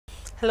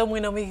Hello, my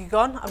name is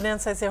Gigon. I'm the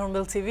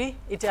HornbillTV.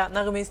 It's a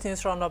Nagamis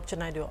News Roundup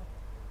Janaido.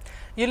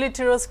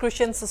 Uliterous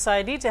Christian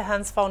Society, the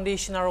Hans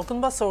Foundation, and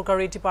Okunba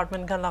Sorkari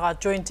Department can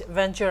joint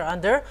venture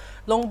under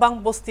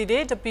Longbang Bosti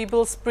Day, the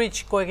People's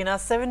Bridge, Koigina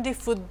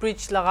 70-foot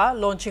bridge laga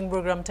launching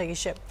program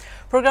tagishe.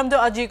 Program do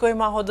aji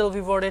Koima Hodel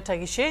Vivorde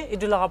tagishe,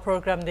 idulaga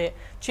program de.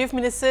 Chief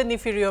Minister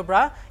Nifirio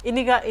Bra,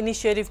 iniga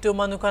initiative to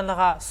Manukan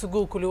laga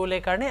Sugu Kulule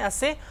Karne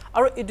ase,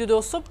 or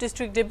idudo sub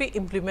district debi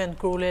implement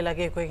Kurule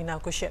lage Koigina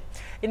kushe.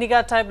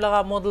 Iniga type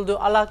laga model do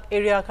alak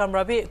area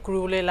kamrabi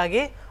Kurule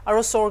lage.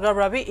 Aro sorga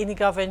brabi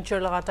inika venture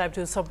laga type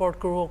to support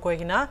kuro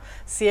koigina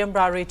CM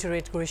bra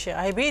reiterate kurishe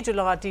IB to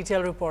laga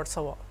detailed reports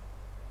sawa.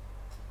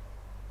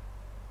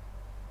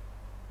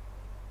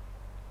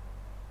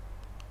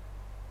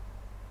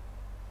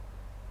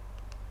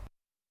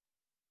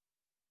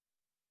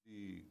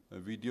 The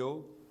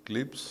video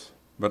clips,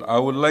 but I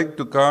would like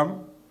to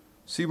come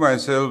see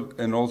myself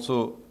and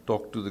also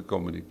talk to the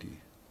community,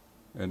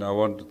 and I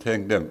want to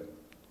thank them.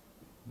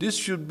 This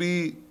should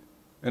be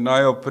an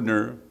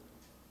eye-opener.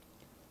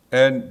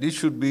 And this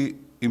should be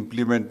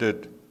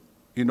implemented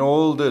in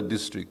all the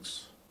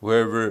districts,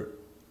 wherever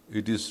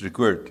it is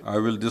required. I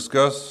will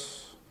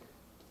discuss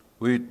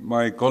with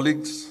my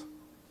colleagues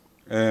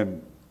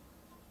and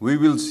we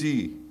will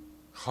see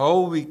how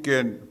we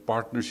can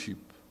partnership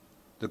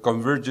the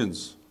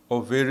convergence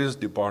of various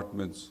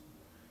departments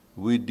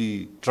with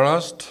the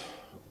trust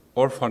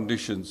or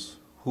foundations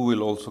who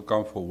will also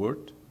come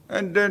forward.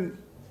 And then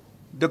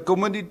the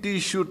community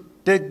should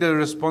take the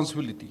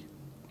responsibility,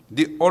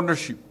 the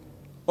ownership.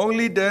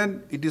 Only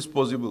then it is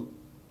possible.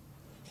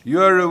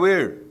 You are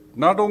aware,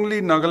 not only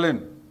in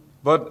Nagaland,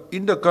 but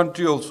in the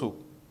country also,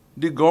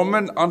 the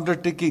government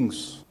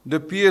undertakings, the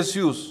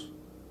PSUs,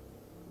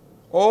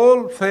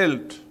 all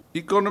failed,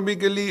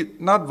 economically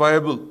not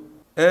viable.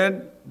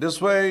 And that's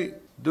why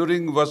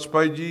during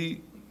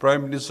Vajpayee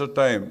Prime Minister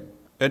time,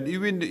 and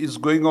even it's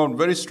going on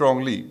very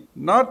strongly,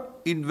 not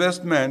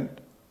investment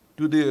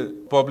to the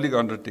public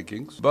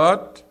undertakings,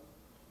 but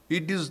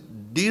it is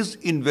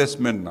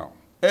disinvestment now.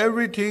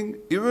 Everything,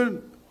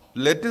 even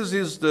latest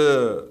is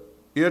the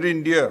Air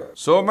India,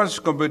 so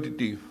much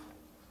competitive,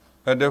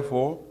 and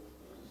therefore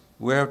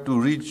we have to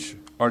reach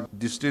our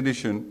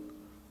destination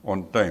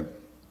on time.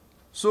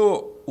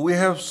 So we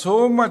have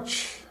so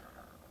much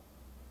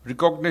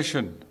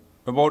recognition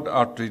about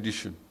our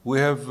tradition. We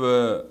have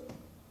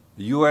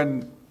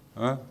UN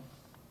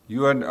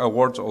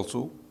awards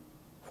also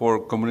for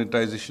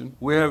communitization.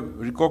 We have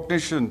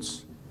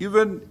recognitions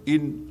even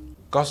in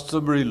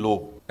customary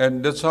law,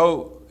 and that's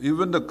how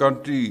even the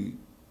country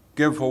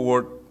came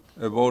forward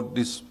about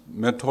this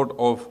method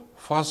of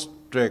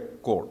fast-track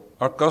court.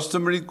 Our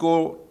customary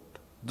court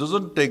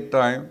doesn't take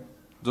time,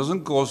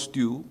 doesn't cost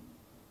you,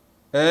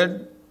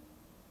 and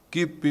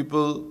keep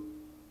people,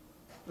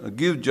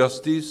 give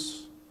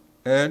justice,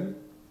 and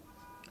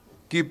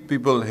keep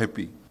people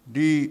happy.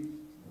 The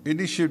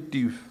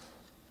initiative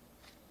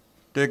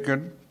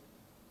taken,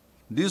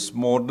 this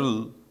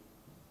model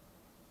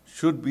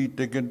should be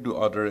taken to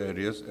other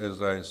areas as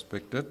I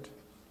expected.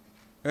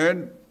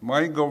 And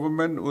my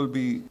government will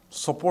be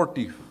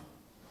supportive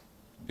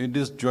in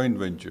this joint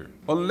venture.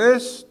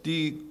 Unless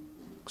the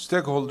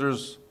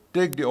stakeholders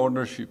take the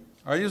ownership.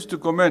 I used to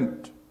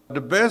comment,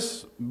 the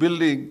best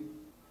building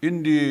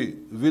in the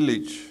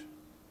village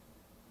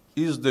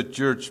is the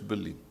church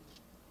building.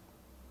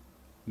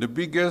 The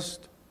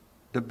biggest,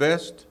 the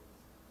best,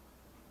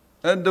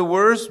 and the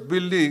worst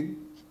building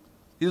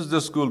is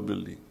the school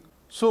building.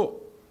 So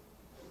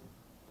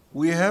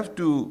we have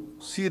to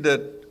see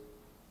that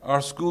our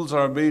schools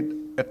are made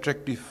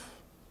attractive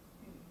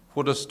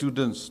for the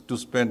students to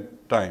spend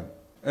time.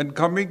 And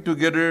coming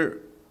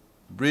together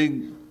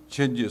bring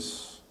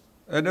changes.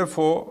 And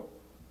therefore,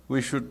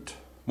 we should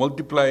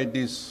multiply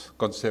this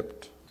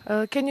concept.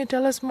 Can you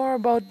tell us more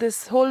about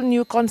this whole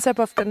new concept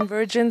of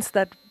convergence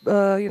that,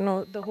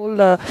 the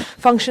whole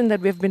function that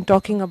we've been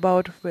talking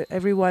about with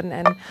everyone?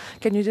 And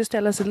can you just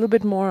tell us a little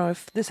bit more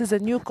if this is a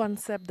new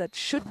concept that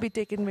should be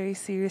taken very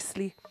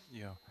seriously?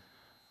 Yeah.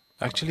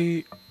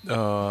 Actually,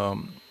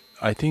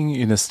 I think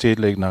in a state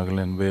like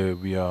Nagaland where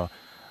we are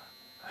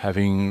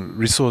having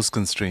resource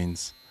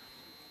constraints,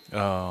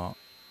 I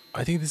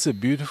think this is a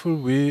beautiful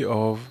way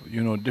of,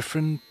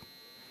 different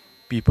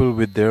people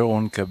with their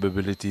own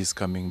capabilities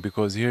coming.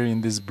 Because here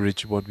in this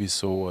bridge, what we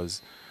saw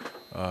was,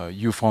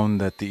 you found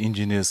that the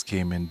engineers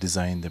came and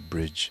designed the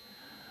bridge.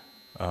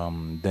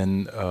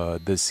 Then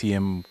the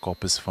CM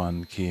Corpus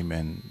Fund came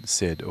and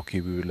said,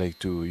 okay, we would like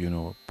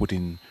to, put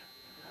in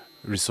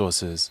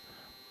resources.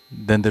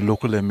 Then the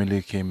local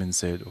MLA came and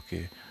said,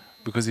 okay,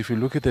 because if you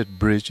look at that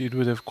bridge, it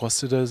would have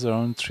costed us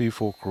around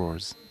 3-4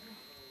 crores.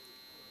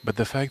 But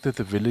the fact that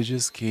the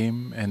villagers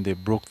came and they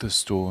broke the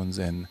stones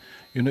and,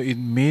 it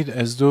made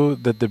as though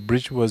that the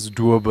bridge was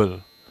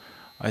doable.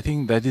 I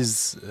think that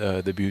is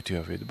the beauty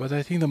of it. But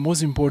I think the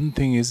most important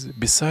thing is,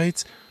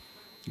 besides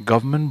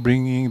government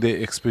bringing their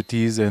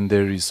expertise and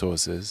their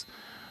resources,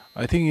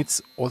 I think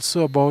it's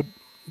also about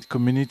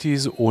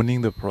communities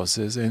owning the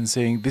process and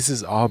saying, this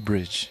is our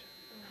bridge.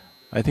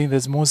 I think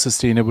that's more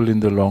sustainable in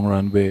the long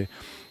run, where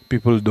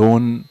people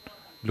don't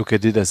look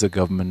at it as a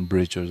government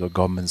bridge or a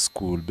government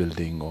school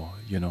building, or,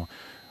 you know.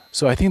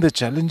 So I think the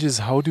challenge is,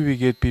 how do we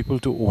get people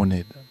to own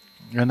it?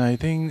 And I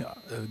think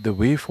the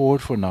way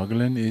forward for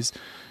Nagaland is,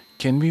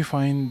 can we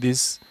find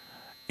this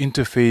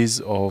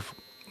interface of,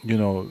 you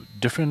know,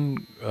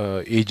 different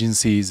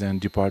agencies and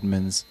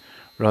departments,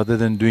 rather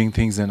than doing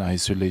things in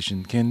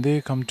isolation? Can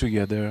they come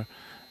together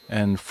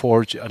and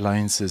forge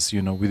alliances,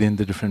 you know, within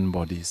the different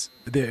bodies?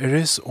 There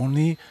is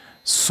only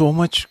so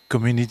much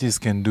communities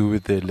can do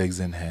with their legs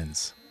and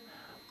hands,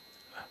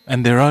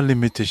 and there are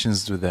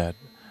limitations to that.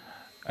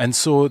 And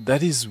so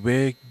that is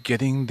where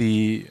getting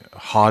the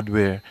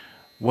hardware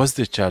was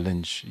the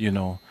challenge, you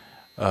know.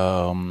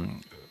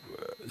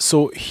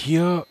 So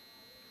here,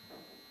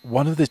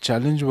 one of the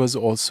challenge was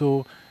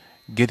also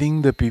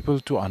getting the people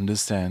to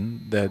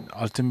understand that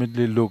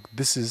ultimately, look,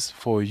 this is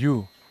for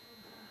you.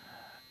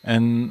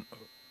 And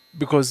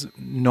because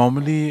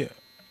normally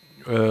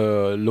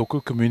local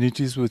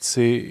communities would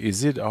say,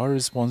 is it our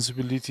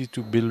responsibility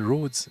to build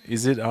roads?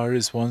 Is it our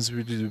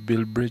responsibility to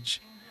build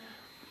bridge?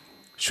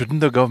 Shouldn't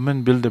the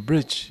government build a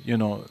bridge, you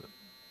know?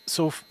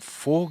 So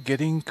for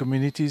getting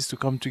communities to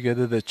come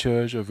together, the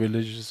church or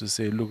villages, to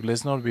say, look,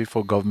 let's not wait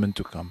for government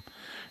to come,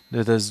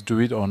 let us do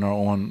it on our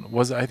own,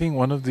 was, I think,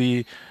 one of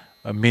the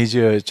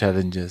major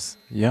challenges.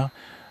 Yeah.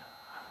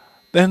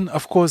 Then,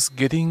 of course,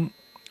 getting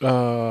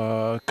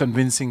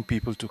convincing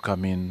people to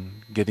come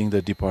in, getting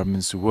the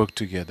departments to work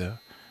together,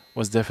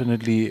 was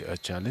definitely a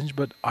challenge.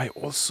 But I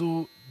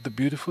also, the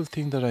beautiful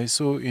thing that I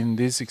saw in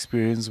this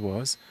experience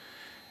was,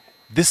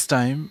 this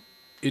time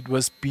it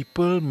was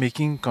people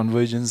making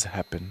convergence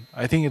happen.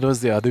 I think it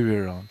was the other way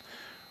around,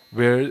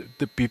 where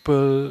the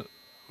people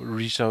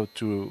reach out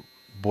to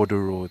border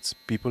roads,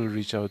 people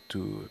reach out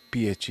to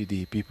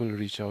PHED, people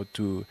reach out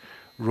to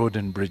road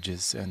and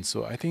bridges. And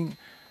so I think,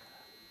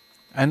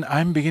 and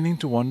I'm beginning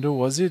to wonder,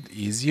 was it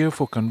easier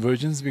for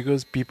convergence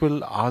because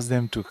people asked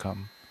them to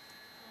come?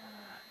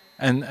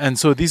 And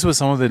so these were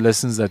some of the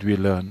lessons that we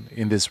learned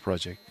in this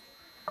project.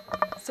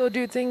 So do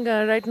you think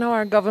right now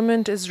our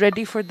government is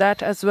ready for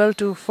that as well,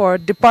 for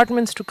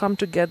departments to come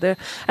together?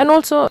 And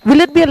also, will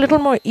it be a little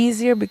more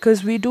easier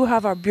because we do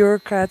have our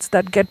bureaucrats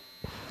that get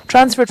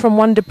transferred from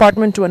one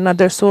department to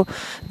another, so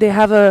they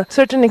have a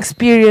certain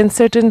experience,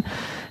 certain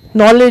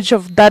knowledge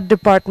of that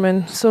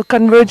department. So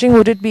converging,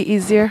 would it be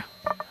easier?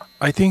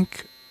 I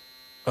think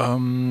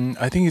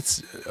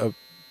it's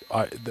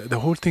the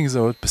whole thing is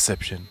about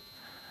perception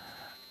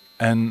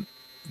and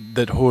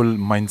that whole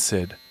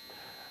mindset.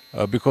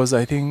 Because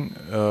I think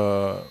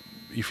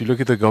if you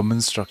look at the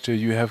government structure,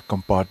 you have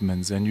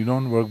compartments and you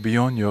don't work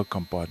beyond your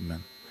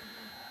compartment.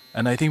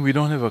 And I think we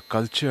don't have a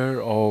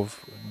culture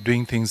of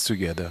doing things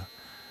together.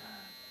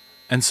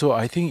 And so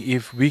I think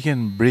if we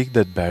can break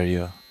that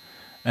barrier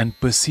and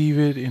perceive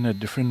it in a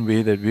different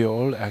way, that we are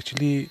all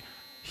actually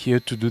here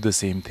to do the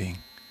same thing,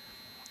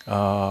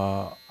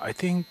 I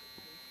think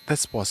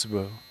that's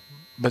possible.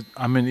 But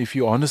I mean, if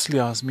you honestly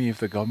ask me if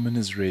the government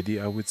is ready,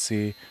 I would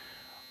say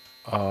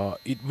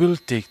it will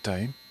take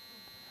time,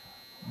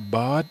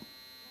 but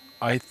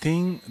I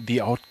think the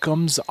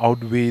outcomes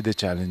outweigh the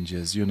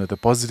challenges. You know, the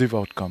positive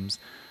outcomes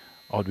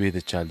outweigh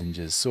the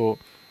challenges. So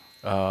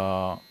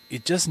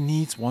it just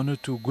needs one or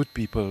two good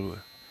people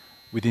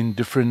within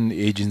different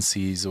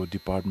agencies or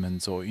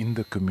departments or in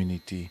the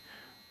community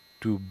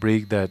to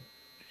break that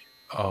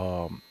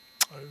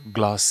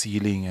glass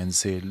ceiling and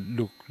say,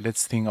 look,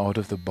 let's think out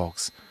of the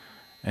box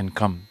and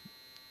come.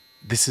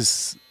 This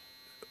is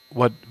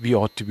what we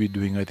ought to be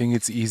doing. I think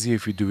it's easy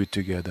if we do it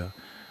together.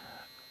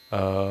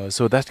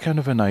 So that kind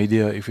of an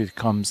idea, if it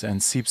comes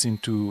and seeps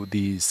into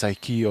the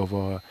psyche of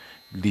our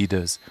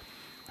leaders.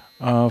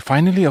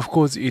 Finally, of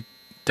course, it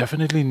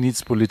definitely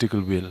needs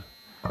political will.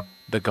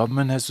 The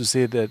government has to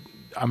say that,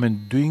 I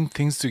mean, doing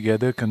things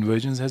together,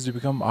 convergence has to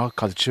become our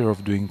culture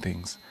of doing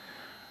things.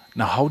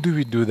 Now, how do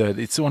we do that?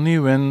 It's only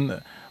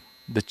when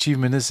the Chief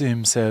Minister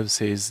himself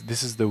says,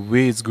 this is the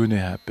way it's going to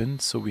happen,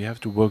 so we have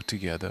to work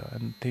together.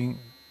 And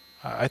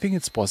I think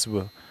it's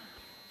possible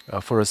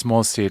for a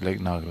small state like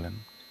Nagaland.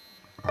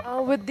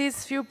 With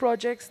these few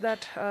projects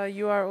that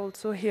you are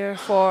also here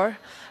for,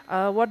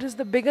 what is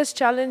the biggest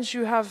challenge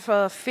you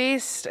have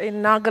faced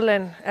in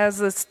Nagaland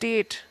as a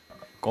state?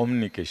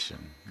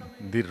 Communication,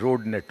 the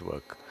road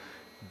network,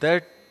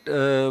 that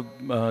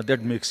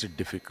makes it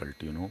difficult,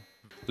 you know.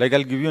 Like,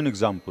 I'll give you an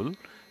example.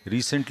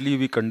 Recently,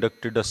 we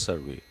conducted a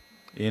survey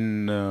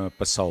in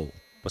Pasau.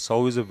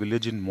 Pasau is a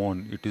village in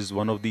Mon. It is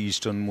one of the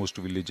easternmost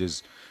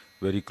villages,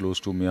 very close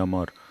to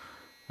Myanmar.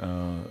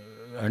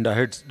 And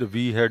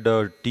we had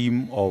a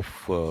team of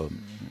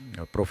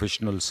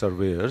professional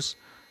surveyors,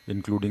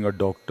 including a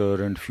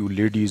doctor and few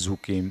ladies who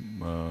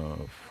came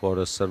for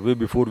a survey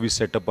before we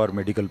set up our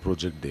medical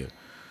project there.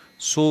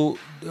 So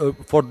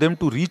for them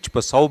to reach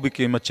Pasau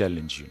became a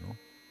challenge, you know.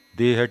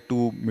 They had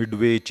to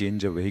midway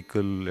change a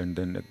vehicle and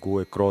then go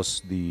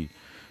across the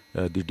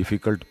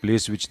difficult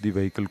place which the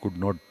vehicle could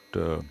not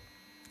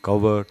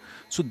cover.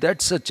 So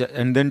that's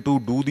and then to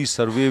do the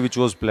survey which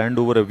was planned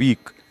over a week,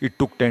 it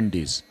took 10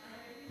 days.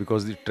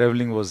 because the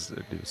traveling was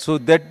so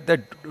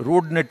that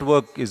road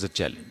network is a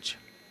challenge,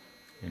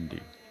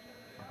 indeed.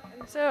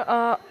 So,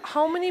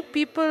 how many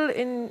people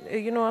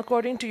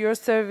according to your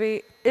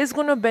survey, is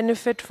going to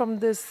benefit from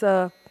this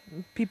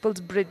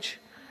People's Bridge?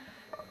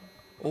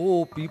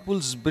 Oh,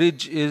 People's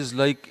Bridge is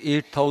like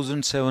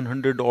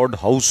 8,700 odd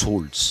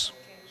households.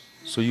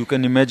 So you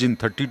can imagine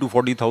 30 to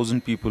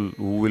 40,000 people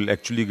who will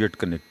actually get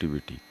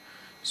connectivity.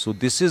 So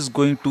this is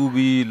going to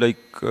be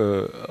like,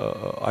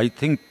 I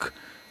think,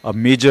 a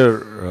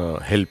major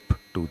help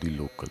to the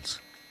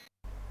locals.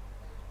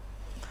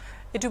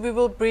 It will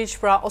be bridge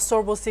pra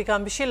Osorbosi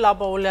Kambishi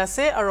Laba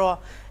Ulase aro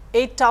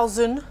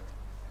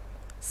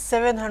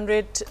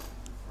 8,700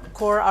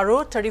 core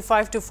aro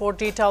 35 to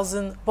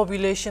 40,000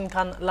 population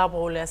kan Laba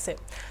Ulase.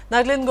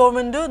 Nagaland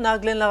government do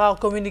Nagaland laga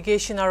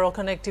communication aro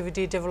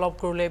connectivity develop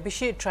kurule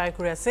bishi try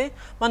kurase.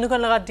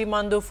 Manukan laga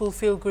demand do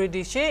fulfill kuri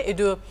dishe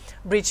edu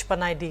bridge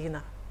panai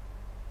digina.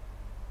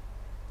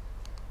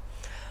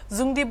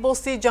 Zungdi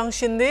Bosti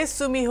Junction de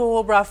Sumi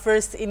Hohobra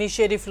first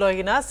initiative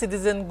loigina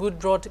Citizen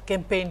Good Road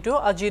campaign to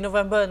Aji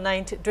November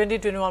 9,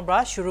 2021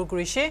 bra shuru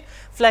kurishe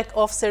flag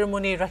off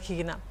ceremony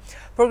rakhigina.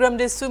 Program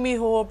de Sumi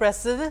Hoho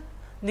President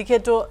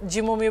Niketo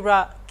Jimomi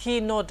bra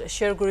keynote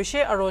share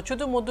kurishe aro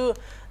chutu modu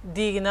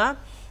digina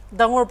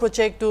dangor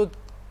project to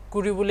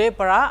kuribule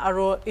para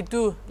aro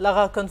itu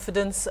laga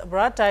confidence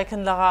bra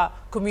taikan laga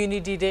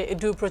community de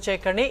itu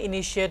project karne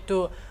initiate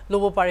to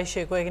lobo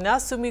parishe koigina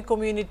Sumi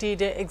community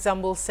de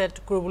example set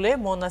kuribule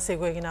mona se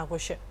koigina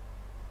koshe.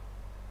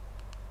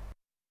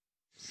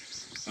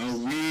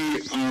 We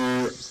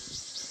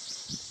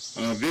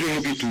are very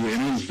happy to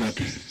announce that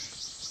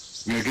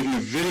we are getting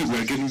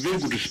very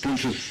good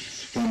responses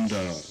from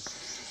the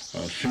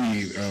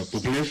Sumi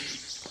populace.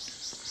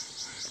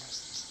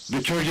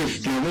 The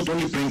churches, they are not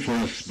only praying for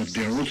us, but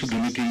they are also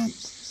donating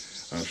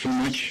so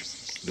much.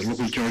 The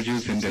local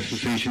churches and the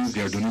associations,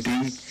 they are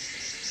donating.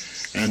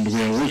 And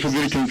we are also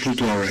very thankful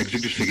to our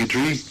executive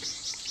secretary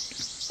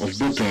of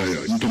both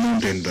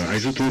Intomount and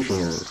Aizato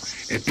for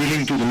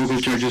appealing to the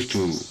local churches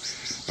to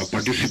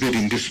participate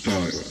in this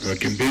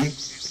campaign.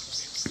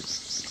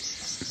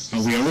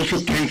 We are also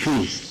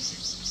thankful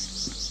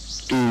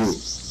to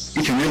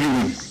each and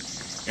everyone.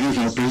 As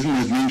our president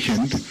has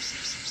mentioned,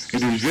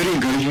 it is very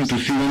encouraging to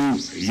see one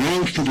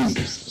young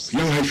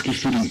high school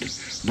student,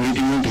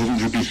 donating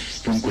 1,000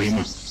 rupees from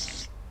Kohima.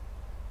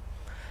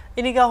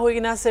 Iniga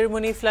hoigina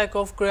ceremony flag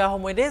off Korea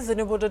homoide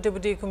Zuniboto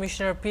Deputy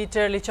Commissioner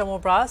Peter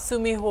Lichamobra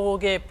Sumi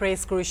Hoge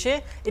praise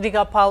kurishe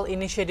iniga pal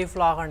initiative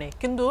lagarne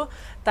kindu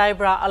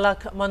taibra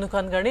alak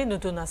manukan garne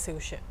nutuna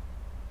siushe.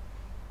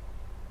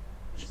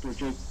 This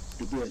project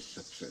to be a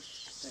success.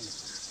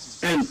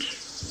 And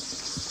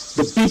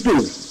the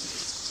people,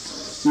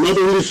 not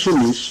only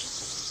Sumis,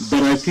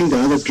 but I think the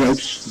other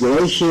tribes, they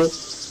also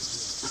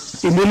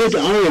emulate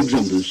our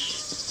examples.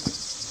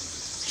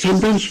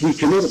 Sometimes we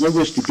cannot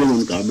always depend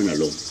on government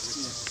alone.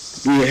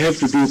 We have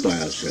to do it by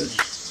ourselves.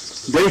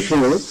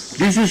 Therefore,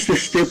 this is the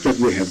step that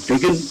we have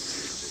taken,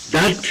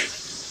 that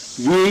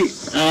we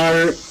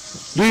are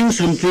doing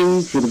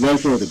something for the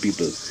welfare of the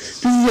people.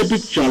 This is a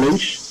big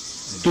challenge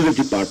to the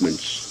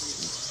departments.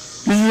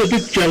 This is a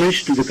big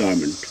challenge to the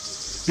government.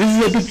 This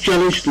is a big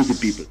challenge to the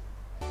people.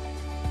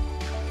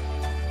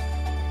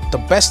 The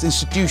best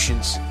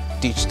institutions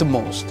teach the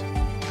most,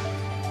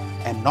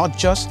 and not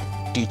just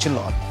teach a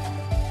lot.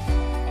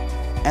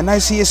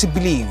 NICSE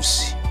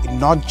believes in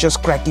not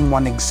just cracking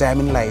one exam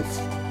in life,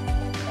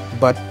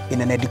 but in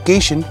an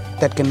education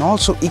that can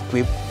also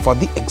equip for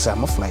the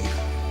exam of life.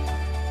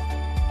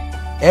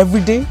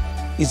 Every day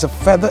is a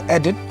feather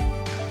added,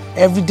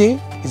 every day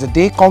is a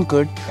day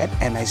conquered at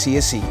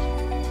NICSE.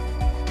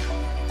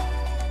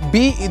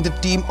 Be in the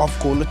team of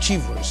goal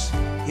achievers,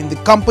 in the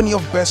company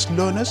of best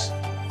learners,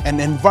 an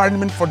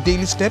environment for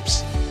daily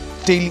steps,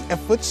 daily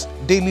efforts,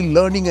 daily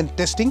learning and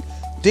testing,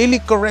 daily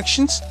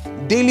corrections,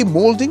 daily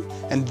molding,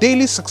 and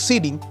daily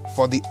succeeding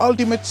for the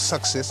ultimate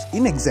success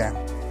in exam.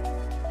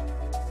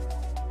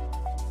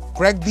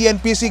 Crack the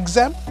NPSC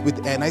exam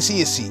with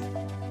NICSE.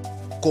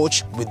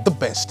 Coach with the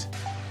best.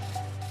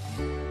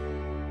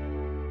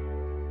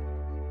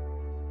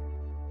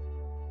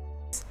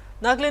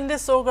 Naglinde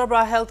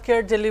Sorgabra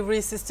healthcare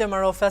delivery system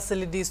aro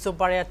facilities to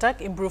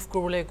bariatak improve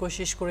kurule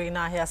koshish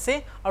kurina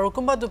hiase aro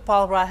kumba du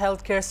palbra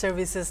healthcare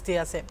services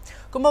tiase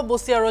kumba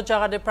bosti aro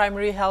jaga de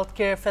primary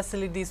healthcare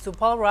facilities to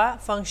palbra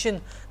function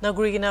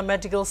nagurigina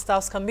medical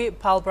staffs kambi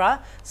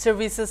palbra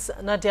services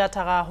nadia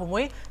thaga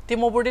homoi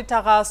timobodi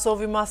thaga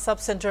sovima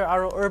sub center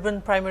aro urban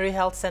primary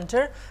health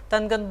center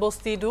tangan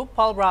bosti du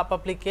palbra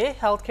public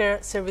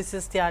healthcare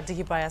services tia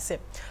digi payase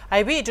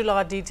ib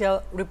itulaga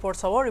detail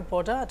reports our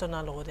reporter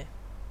atona logode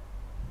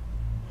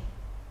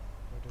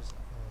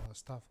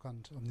staff kan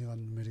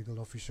medical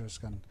officers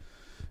kan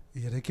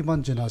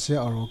kiman jena ase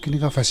aro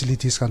kinika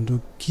facilities kan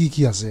tu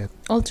ki ase.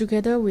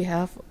 Altogether we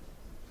have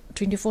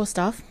 24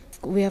 staff.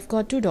 We have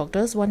got 2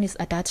 doctors, one is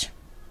attached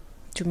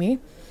to me,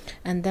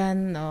 and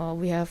then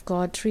we have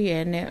got 3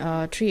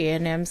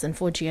 ANMs and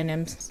 4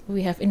 GNMs.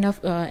 We have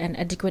enough and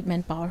adequate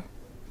manpower.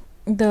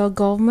 The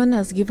government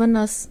has given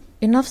us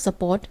enough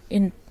support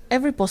in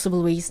every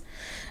possible ways.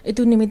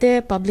 Itu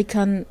nimite public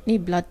can ni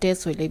blood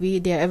test or maybe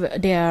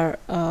they are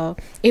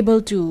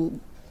able to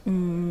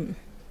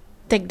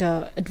take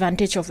the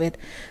advantage of it.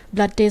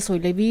 Blood test or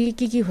maybe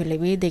kiki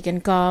maybe they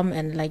can come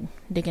and like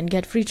they can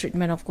get free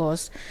treatment, of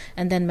course,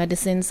 and then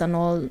medicines and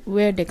all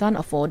where they can't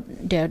afford.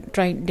 They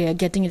are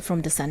getting it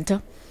from the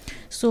center.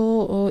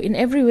 So in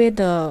every way,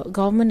 the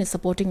government is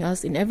supporting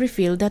us in every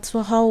field. That's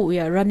how we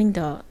are running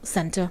the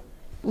center.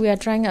 We are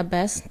trying our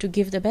best to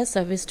give the best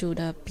service to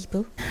the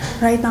people.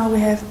 Right now we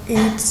have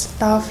 8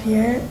 staff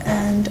here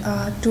and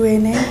 2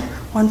 ANM,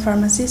 1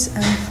 pharmacist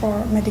and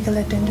 4 medical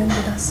attendants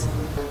with us.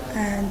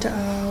 And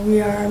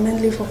we are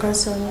mainly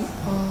focused on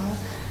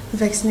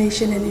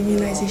vaccination and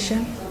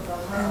immunization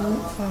and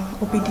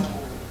OPD.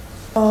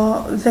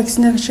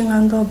 Vaccination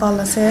and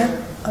balase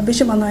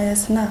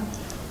bishamanayasna.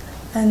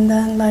 And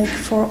then like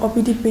for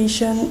OPD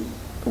patient,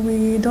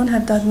 we don't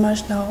have that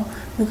much now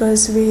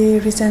because we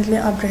recently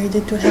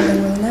upgraded to health and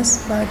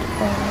wellness, but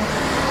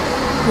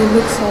we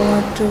look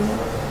forward to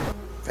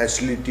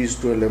facilities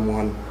to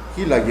Lemohan.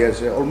 He like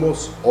yes,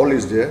 almost all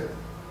is there,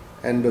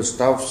 and the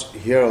staffs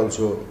here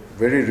also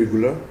very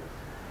regular.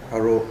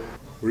 Aro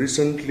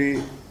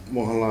recently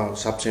Mohala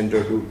sub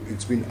center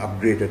it's been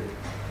upgraded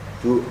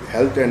to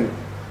health and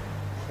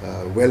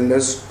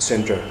wellness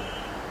center,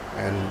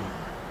 and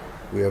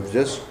we have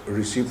just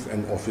received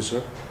an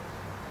officer,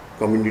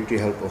 community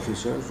health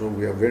officer, so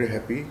we are very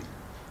happy.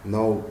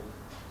 Now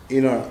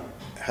in our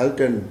health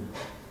and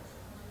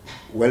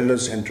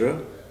wellness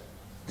center,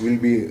 we'll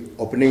be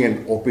opening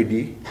an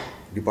OPD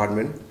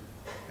department,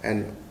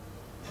 and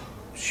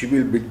she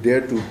will be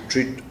there to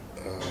treat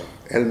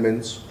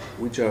ailments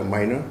which are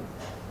minor,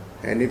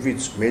 and if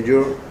it's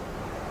major,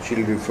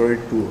 she'll refer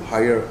it to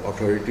higher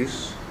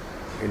authorities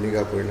in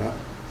Nigapoina.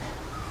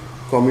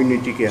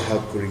 Community ke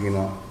help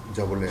kurigina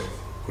jabole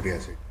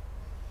kuriase.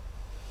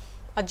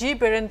 Aji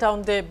Beren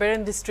Town de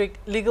Beren District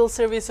Legal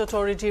Service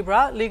Authority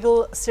bra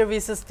Legal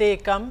Services Day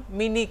kam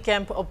mini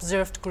camp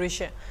observed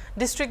kurishe.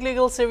 District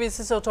Legal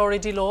Services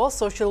Authority Law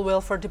Social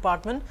Welfare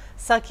Department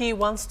Saki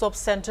One Stop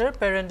Center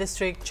Beren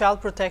District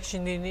Child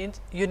Protection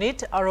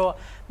Unit aro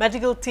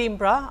medical team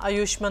bra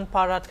Ayushman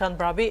Parat Khan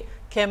brabi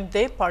camp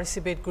de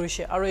participate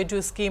kurishe aro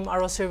edu scheme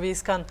aro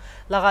service kan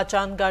laga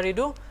chan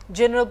garidu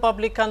general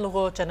public kan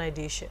logo chanai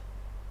dishe.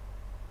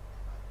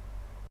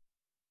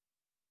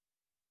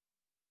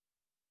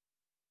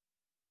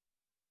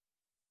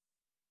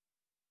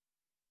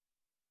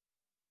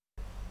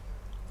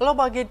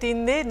 Alobage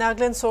tinde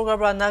Nagaland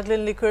Sogabra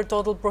Nagaland Liquor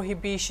Total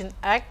Prohibition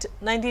Act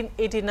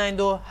 1989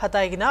 do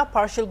hataigina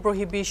partial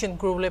prohibition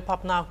grule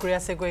papna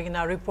kuriase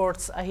goigina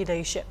reports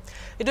ahidaishe.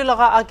 Idu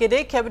laga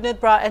akede cabinet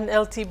bra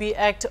NLTB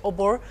Act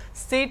obor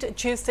state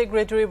chief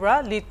secretary bra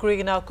lead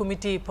kurigina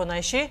committee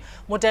ponaishe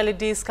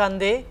modalities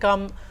kande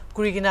kam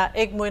kurigina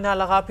ek moina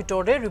laga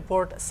pitore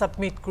report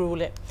submit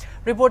kurule.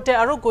 Report te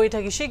aro goi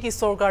thakishi ki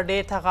sorgar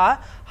de thaka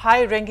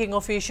high ranking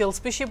officials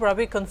pishi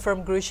brabi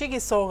confirm grishi ki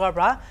sorgar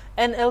bra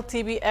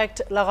NLTB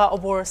Act laga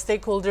obor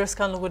stakeholders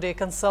kan logode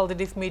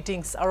consultative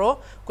meetings aro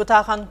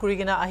kotha khan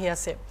kurigina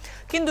ahiase.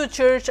 Kindu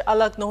church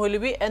alak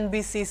noholibi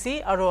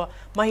NBCC aro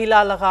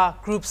mahila laga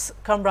groups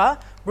kamra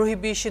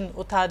prohibition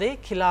uthade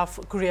khilaf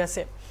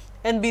kuriase.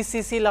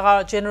 NBCC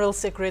laga General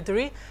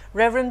Secretary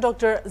Reverend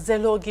Dr.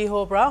 Zelo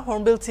Gihobra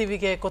HornbillTV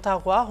ke kotha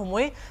hua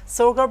humoi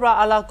sorgar bra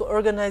alak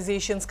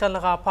organizations kan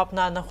laga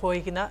papna na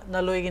hoigina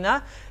na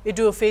loigina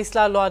idu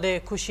faisla law de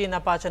khushi na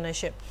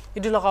pachanaishe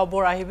idu laga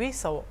bor ahibi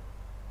sawo.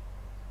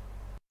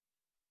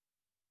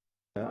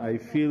 I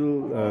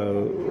feel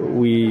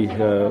we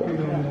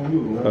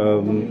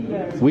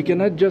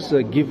cannot just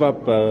give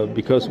up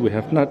because we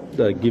have not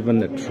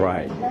given a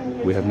try.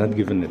 We have not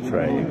given a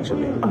try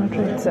actually.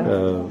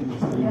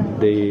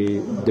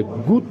 The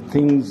good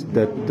things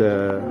that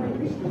the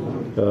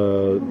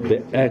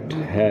Act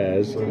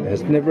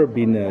has never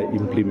been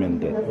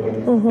implemented,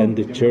 and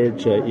the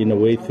church in a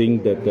way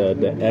think that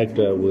the Act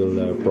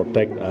will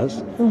protect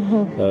us,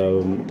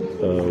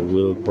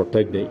 will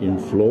protect the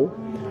inflow.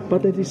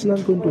 But it is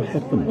not going to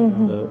happen.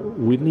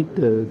 We need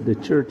the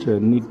church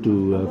need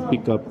to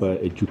pick up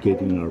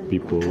educating our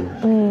people.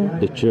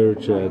 The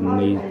church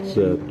needs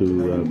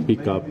to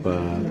pick up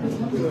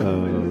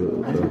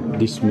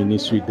this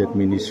ministry, that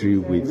ministry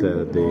with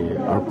the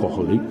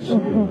alcoholics,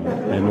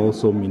 and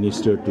also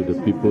minister to the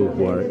people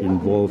who are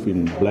involved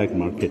in black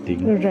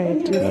marketing.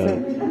 Right.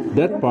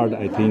 That part,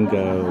 I think,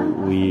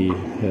 we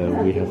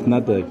have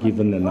not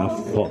given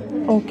enough thought.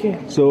 Okay.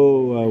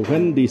 So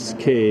when this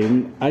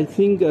came, I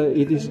think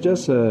it is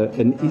just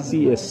an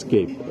easy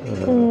escape.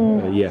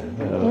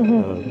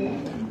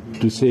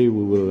 To say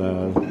we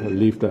will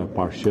leave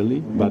partially,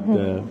 but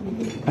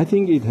I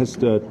think it has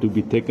to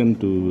be taken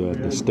to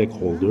the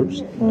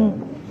stakeholders.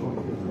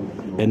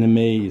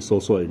 NMA is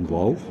also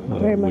involved.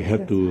 We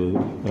have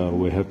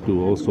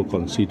to also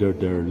consider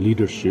their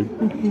leadership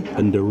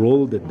and the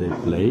role that they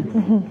play.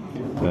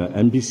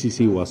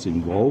 MBCC was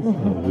involved.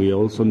 We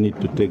also need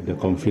to take the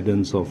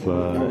confidence of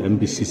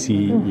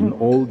MBCC in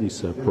all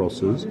this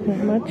process.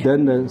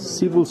 Then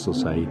civil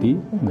society,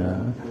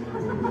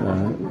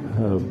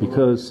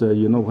 because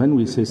when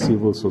we say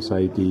civil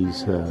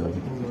societies,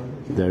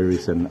 there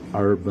is an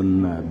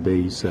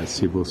urban-based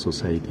civil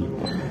society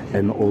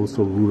and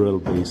also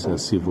rural-based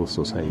civil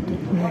society.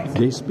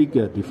 They speak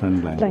a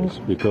different language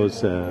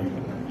because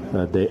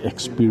they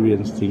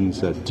experience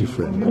things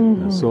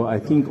different. So I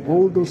think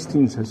all those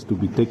things has to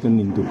be taken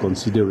into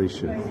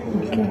consideration.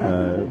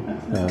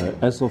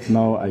 As of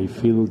now, I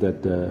feel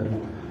that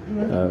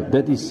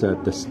that is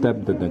the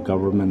step that the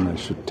government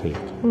should take.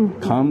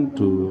 Come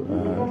to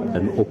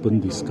an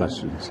open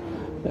discussions.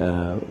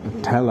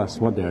 Tell us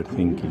what they are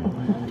thinking,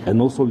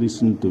 and also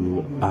listen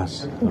to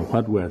us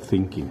what we are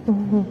thinking.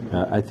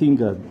 I think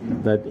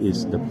that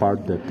is the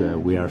part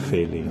that we are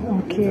failing.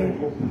 Okay,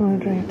 all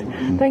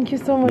right. Thank you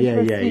so much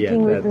for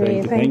speaking with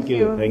me. Thank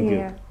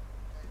you.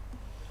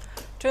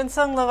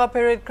 Twensang Laga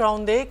Parade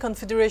Ground Day,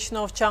 Confederation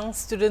of Chang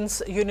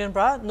Students Union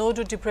Bra, No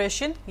to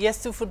Depression,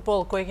 Yes to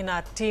Football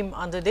Koikina Team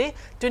Under Day,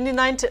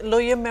 29th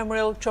Lawyer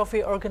Memorial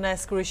Trophy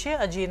Organized Kurishe,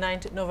 Aji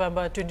 9th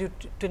November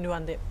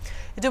 2021 Day.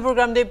 Ito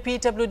program de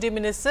PWD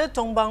Minister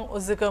Tongbang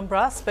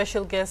Uzikambra,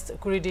 special guest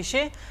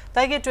Kuridishe,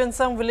 Taige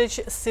Twensang Village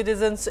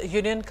Citizens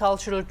Union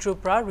Cultural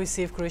Troupe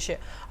receive Kurishe.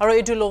 Aro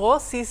ito logo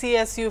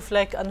CCSU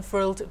flag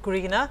unfurled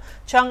Kurigina,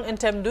 Chang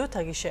Entemdu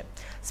Tagishe.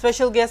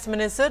 Special guest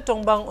Minister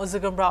Tongbang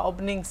Uzikambra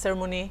opening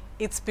ceremony.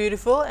 It's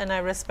beautiful and I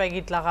respect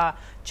it laga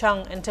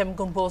Chang Entem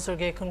composer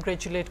ge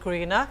congratulate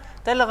Kurigina.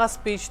 Talaga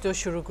speech to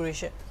shuru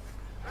Kurishe.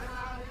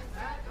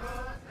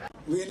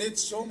 We need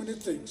so many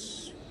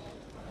things.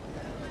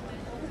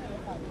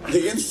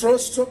 The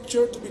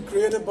infrastructure to be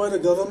created by the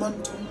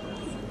government,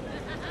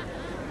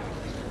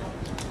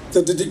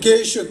 the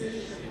dedication,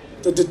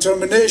 the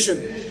determination,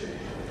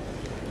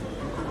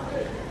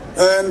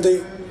 and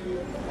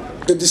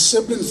the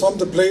discipline from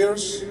the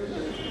players,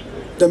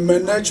 the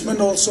management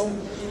also.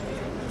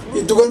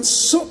 Itugan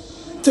so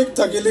tik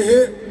takili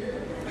he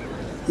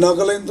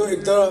Nagaland to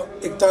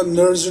ikta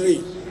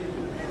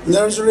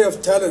nursery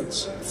of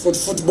talents for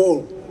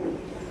football.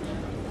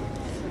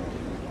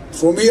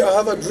 For me, I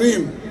have a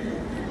dream.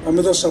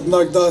 Amida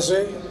sabna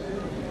ikdase,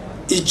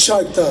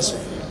 icha ikdase.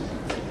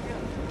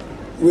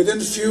 Within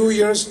few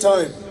years'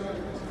 time,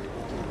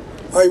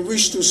 I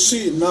wish to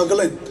see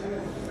Nagaland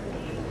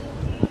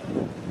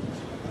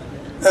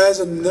as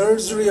a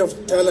nursery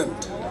of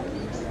talent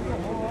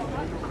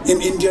in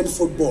Indian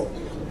football.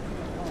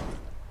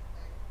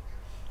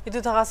 Itu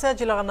thakase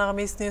ajilaga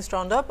Nagamis News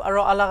Roundup,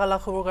 aro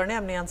alag-alag khubur karne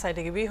amni ansai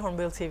degibi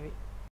Hornbill TV.